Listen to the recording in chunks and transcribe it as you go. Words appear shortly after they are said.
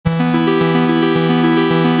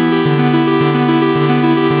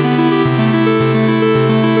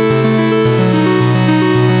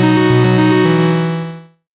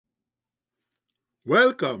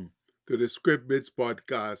Welcome to the Script Bits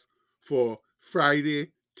podcast for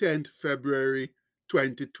Friday, 10th February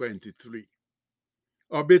 2023.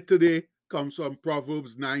 Our bit today comes from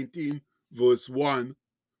Proverbs 19, verse 1,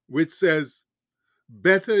 which says,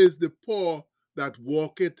 "Better is the poor that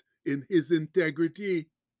walketh in his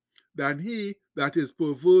integrity than he that is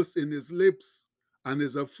perverse in his lips and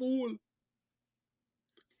is a fool."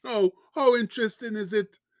 Oh, how interesting is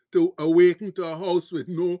it to awaken to a house with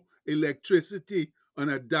no electricity on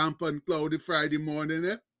a damp and cloudy Friday morning,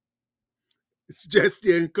 eh? It's just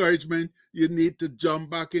the encouragement you need to jump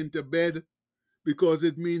back into bed because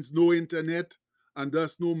it means no internet and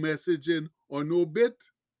thus no messaging or no bit.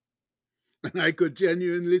 And I could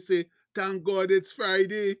genuinely say, thank God it's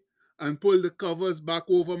Friday, and pull the covers back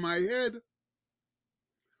over my head.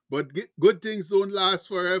 But good things don't last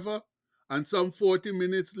forever, and some 40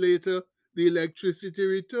 minutes later, the electricity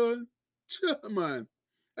returned. Sure, man.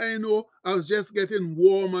 I know I was just getting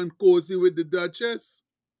warm and cozy with the Duchess.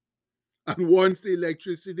 And once the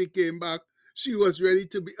electricity came back, she was ready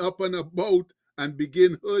to be up and about and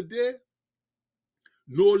begin her day.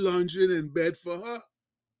 No lounging in bed for her.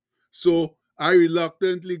 So I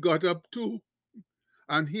reluctantly got up too.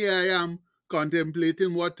 And here I am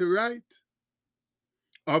contemplating what to write.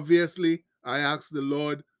 Obviously, I asked the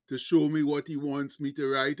Lord to show me what He wants me to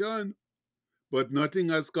write on, but nothing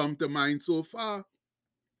has come to mind so far.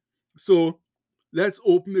 So let's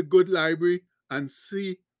open the good library and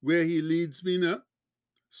see where He leads me now.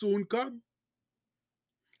 Soon come.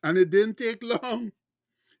 And it didn't take long.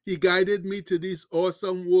 He guided me to these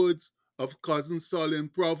awesome words of Cousin Sol in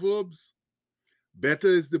Proverbs. Better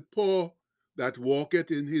is the poor that walketh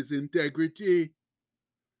in his integrity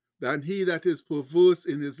than he that is perverse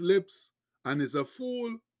in his lips and is a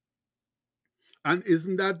fool. And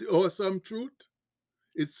isn't that the awesome truth?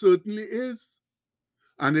 It certainly is.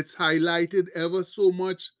 And it's highlighted ever so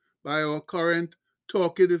much by our current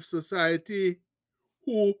talkative society,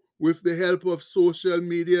 who, with the help of social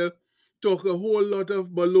media, talk a whole lot of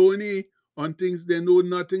baloney on things they know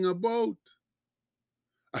nothing about.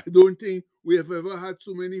 I don't think we have ever had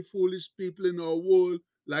so many foolish people in our world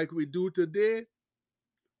like we do today,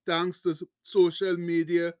 thanks to social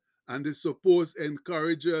media and the supposed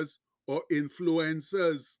encouragers or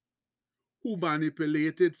influencers who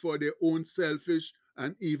manipulate it for their own selfish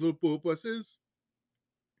and evil purposes.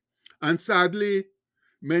 And sadly,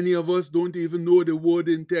 many of us don't even know the word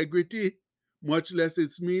integrity, much less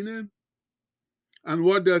its meaning. And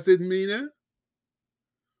what does it mean?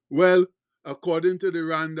 Well, according to the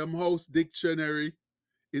Random House Dictionary,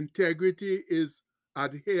 integrity is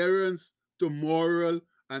adherence to moral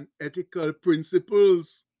and ethical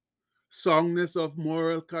principles, soundness of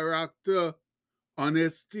moral character,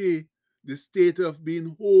 honesty, the state of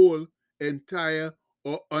being whole, entire,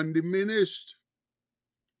 or undiminished.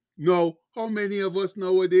 Now, how many of us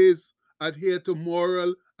nowadays adhere to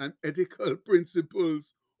moral and ethical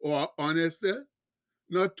principles or are honest?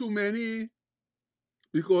 Not too many,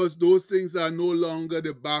 because those things are no longer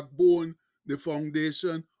the backbone, the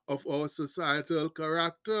foundation of our societal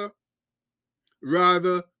character.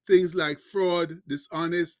 Rather, things like fraud,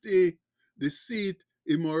 dishonesty, deceit,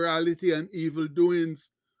 immorality, and evil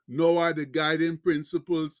doings now are the guiding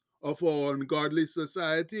principles of our ungodly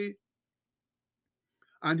society.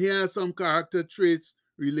 And here are some character traits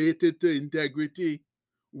related to integrity,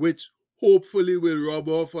 which hopefully will rub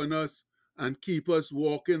off on us and keep us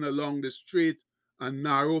walking along the straight and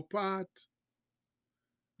narrow path.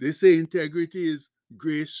 They say integrity is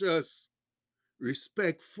gracious,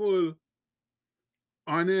 respectful,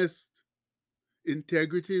 honest.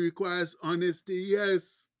 Integrity requires honesty,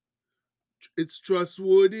 yes. It's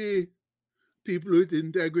trustworthy. People with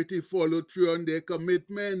integrity follow through on their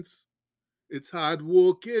commitments. It's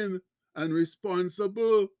hardworking and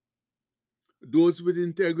responsible. Those with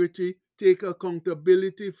integrity take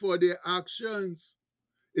accountability for their actions.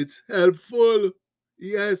 It's helpful.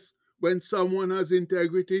 Yes, when someone has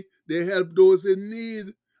integrity, they help those in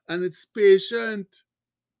need, and it's patient.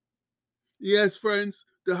 Yes, friends,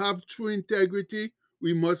 to have true integrity,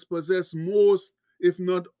 we must possess most, if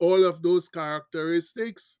not all, of those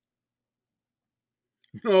characteristics.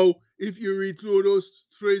 Now, if you read through those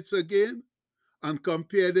traits again and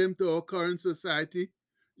compare them to our current society,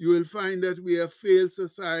 you will find that we have failed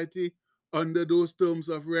society under those terms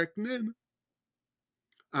of reckoning.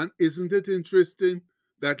 And isn't it interesting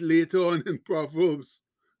that later on in Proverbs,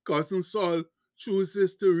 Cousin Sol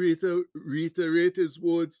chooses to reiterate his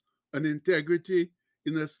words on integrity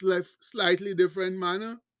in a slightly different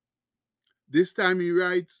manner? This time he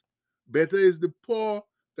writes, better is the poor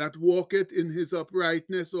that walketh in his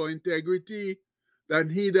uprightness or integrity than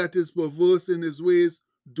he that is perverse in his ways,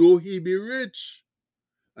 though he be rich.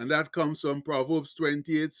 And that comes from Proverbs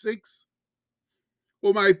 28:6.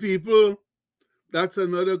 Oh, my people, that's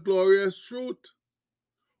another glorious truth.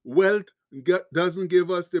 Wealth doesn't give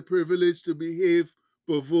us the privilege to behave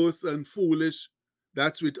perverse and foolish.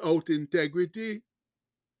 That's without integrity.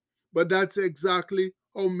 But that's exactly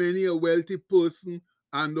how many a wealthy person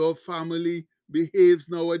and or family behaves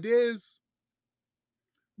nowadays.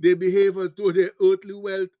 They behave as though their earthly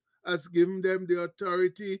wealth has given them the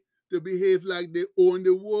authority to behave like they own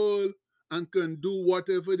the world and can do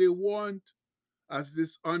whatever they want, as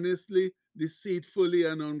dishonestly, deceitfully,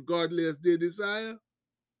 and ungodly as they desire.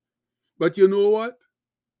 But you know what?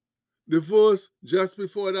 The verse just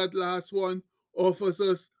before that last one offers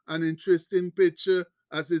us an interesting picture,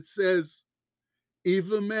 as it says,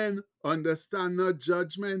 evil men understand not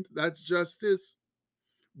judgment, that's justice,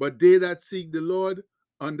 but they that seek the Lord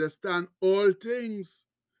understand all things.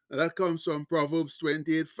 And that comes from Proverbs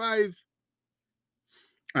 28:5.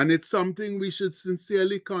 And it's something we should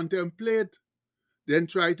sincerely contemplate, then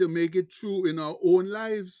try to make it true in our own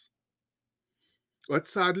lives. But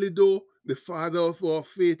sadly, though, the father of our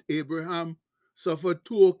faith, Abraham, suffered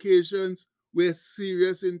two occasions where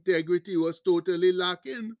serious integrity was totally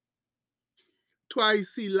lacking.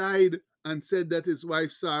 Twice he lied and said that his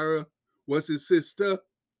wife Sarah was his sister.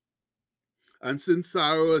 And since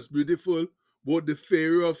Sarah was beautiful, both the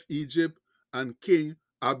Pharaoh of Egypt and King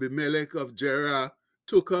Abimelech of Gerar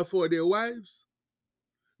took her for their wives.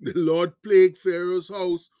 The Lord plagued Pharaoh's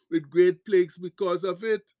house with great plagues because of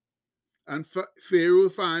it. And Pharaoh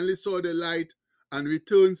finally saw the light and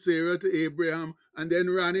returned Sarah to Abraham and then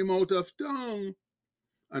ran him out of town.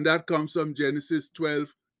 And that comes from Genesis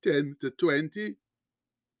 12:10-20.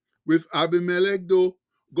 With Abimelech, though,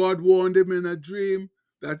 God warned him in a dream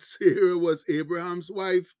that Sarah was Abraham's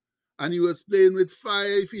wife and he was playing with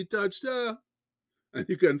fire if he touched her. And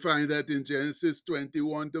you can find that in Genesis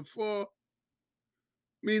 21:4.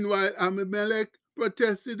 Meanwhile, Abimelech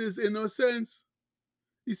protested his innocence.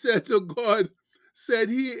 He said to God, said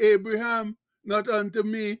he, Abraham, not unto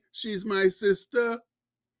me, she's my sister.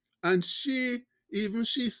 And she, even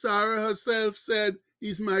she, Sarah herself, said,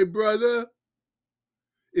 he's my brother.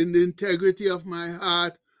 In the integrity of my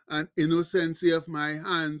heart and innocency of my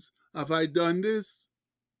hands have I done this.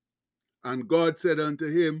 And God said unto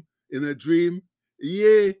him in a dream,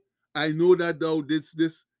 yea, I know that thou didst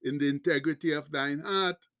this in the integrity of thine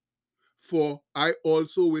heart, for I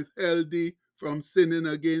also withheld thee from sinning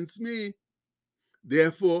against me.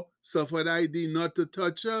 Therefore suffered I thee not to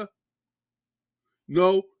touch her.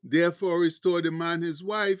 Now, therefore restore the man his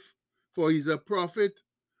wife, for he's a prophet,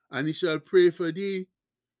 and he shall pray for thee,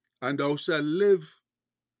 and thou shalt live.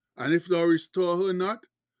 And if thou restore her not,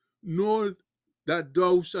 know that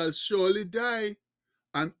thou shalt surely die,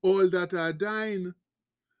 and all that are thine.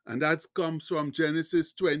 And that comes from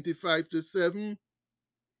Genesis 25:7.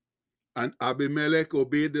 And Abimelech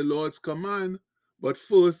obeyed the Lord's command, but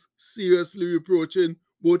first seriously reproaching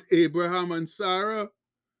both Abraham and Sarah.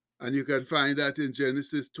 And you can find that in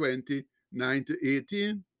Genesis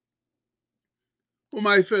 20:9-18. For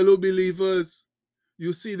my fellow believers,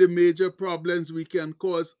 you see the major problems we can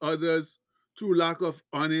cause others through lack of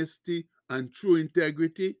honesty and true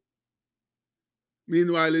integrity.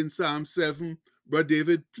 Meanwhile, in Psalm 7, Brother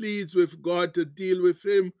David pleads with God to deal with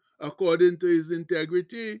him according to his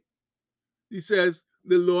integrity. He says,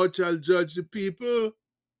 the Lord shall judge the people.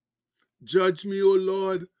 Judge me, O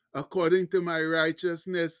Lord, according to my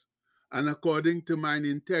righteousness and according to mine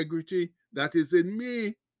integrity that is in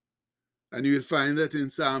me. And you'll find that in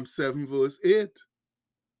Psalm 7:8.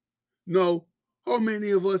 Now, how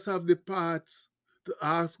many of us have the parts to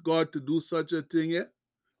ask God to do such a thing?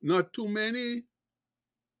 Not too many.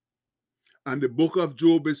 And the book of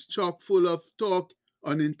Job is chock full of talk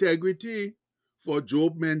on integrity, for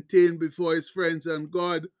Job maintained before his friends and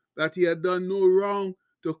God that he had done no wrong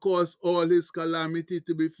to cause all his calamity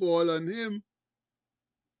to befall on him.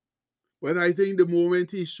 But I think the moment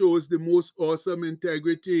he shows the most awesome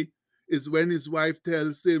integrity is when his wife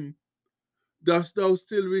tells him, dost thou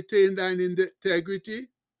still retain thine integrity?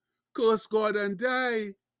 Curse God and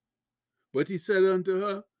die. But he said unto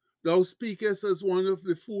her, thou speakest as one of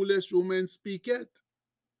the foolish women speaketh.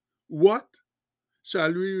 What?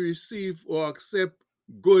 Shall we receive or accept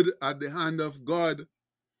good at the hand of God?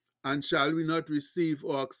 And shall we not receive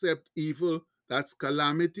or accept evil? That's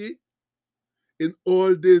calamity. In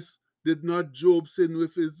all this, did not Job sin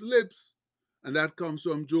with his lips? And that comes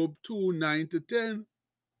from Job 2:9-10.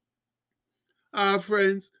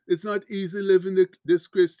 Friends, it's not easy living this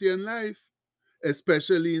Christian life,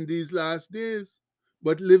 especially in these last days,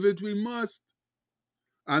 but live it we must.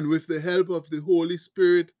 And with the help of the Holy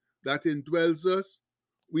Spirit that indwells us,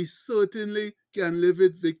 we certainly can live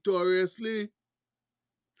it victoriously.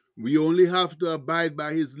 We only have to abide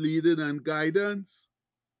by his leading and guidance.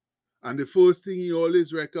 And the first thing he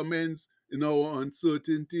always recommends in our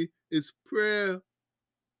uncertainty is prayer.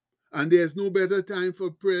 And there's no better time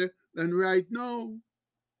for prayer than right now.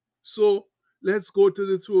 So let's go to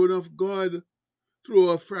the throne of God through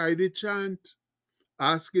our Friday chant,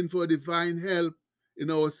 asking for divine help in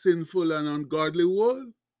our sinful and ungodly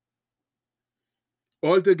world.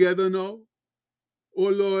 All together now. Oh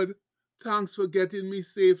Lord, thanks for getting me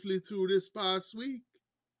safely through this past week.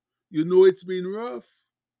 You know it's been rough.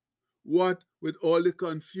 What with all the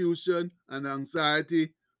confusion and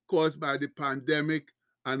anxiety caused by the pandemic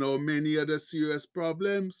and our many other serious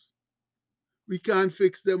problems. We can't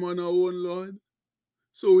fix them on our own, Lord.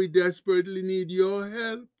 So we desperately need your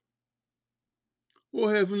help. Oh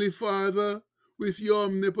Heavenly Father, with your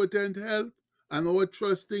omnipotent help and our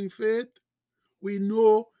trusting faith, we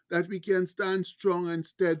know that we can stand strong and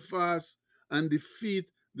steadfast and defeat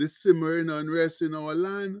the simmering unrest in our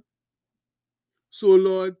land. So,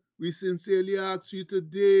 Lord, we sincerely ask you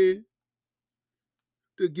today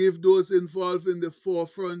to give those involved in the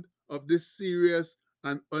forefront of this serious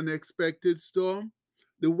and unexpected storm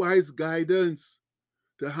the wise guidance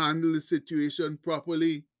to handle the situation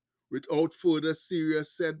properly without further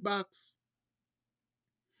serious setbacks.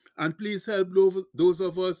 And please help those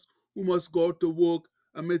of us who must go out to work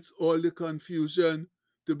amidst all the confusion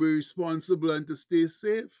to be responsible and to stay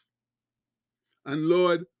safe. And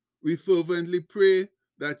Lord, we fervently pray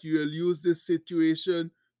that you will use this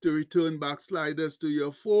situation to return backsliders to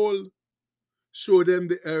your fold. Show them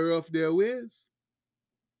the error of their ways.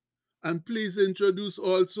 And please introduce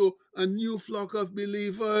also a new flock of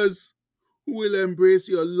believers who will embrace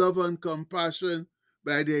your love and compassion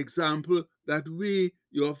by the example that we,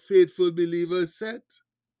 your faithful believers, set.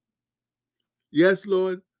 Yes,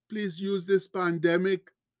 Lord, please use this pandemic,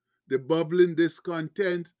 the bubbling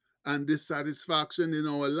discontent and dissatisfaction in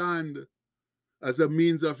our land, as a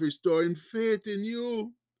means of restoring faith in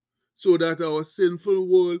you, so that our sinful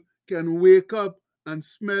world can wake up and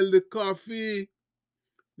smell the coffee.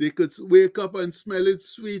 They could wake up and smell it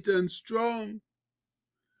sweet and strong.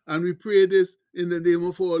 And we pray this in the name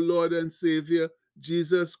of our Lord and Savior,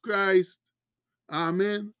 Jesus Christ.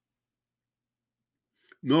 Amen.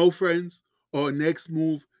 Now, friends, our next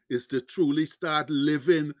move is to truly start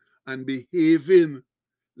living and behaving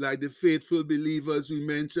like the faithful believers we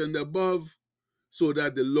mentioned above, so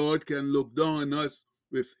that the Lord can look down on us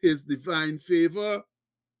with his divine favor.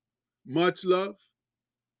 Much love.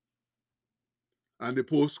 And the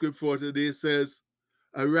postscript for today says,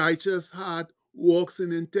 a righteous heart walks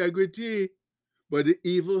in integrity, but the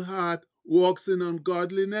evil heart walks in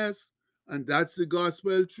ungodliness. And that's the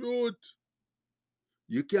gospel truth.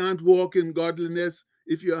 You can't walk in godliness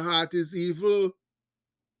if your heart is evil.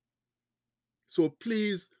 So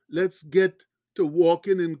please, let's get to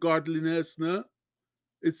walking in godliness now.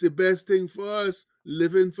 It's the best thing for us,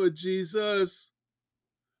 living for Jesus.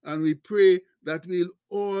 And we pray that we'll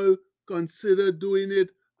all consider doing it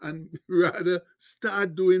and rather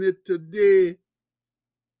start doing it today.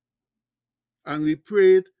 And we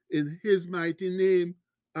pray it in his mighty name.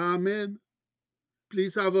 Amen.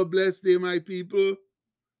 Please have a blessed day, my people.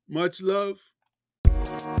 Much love.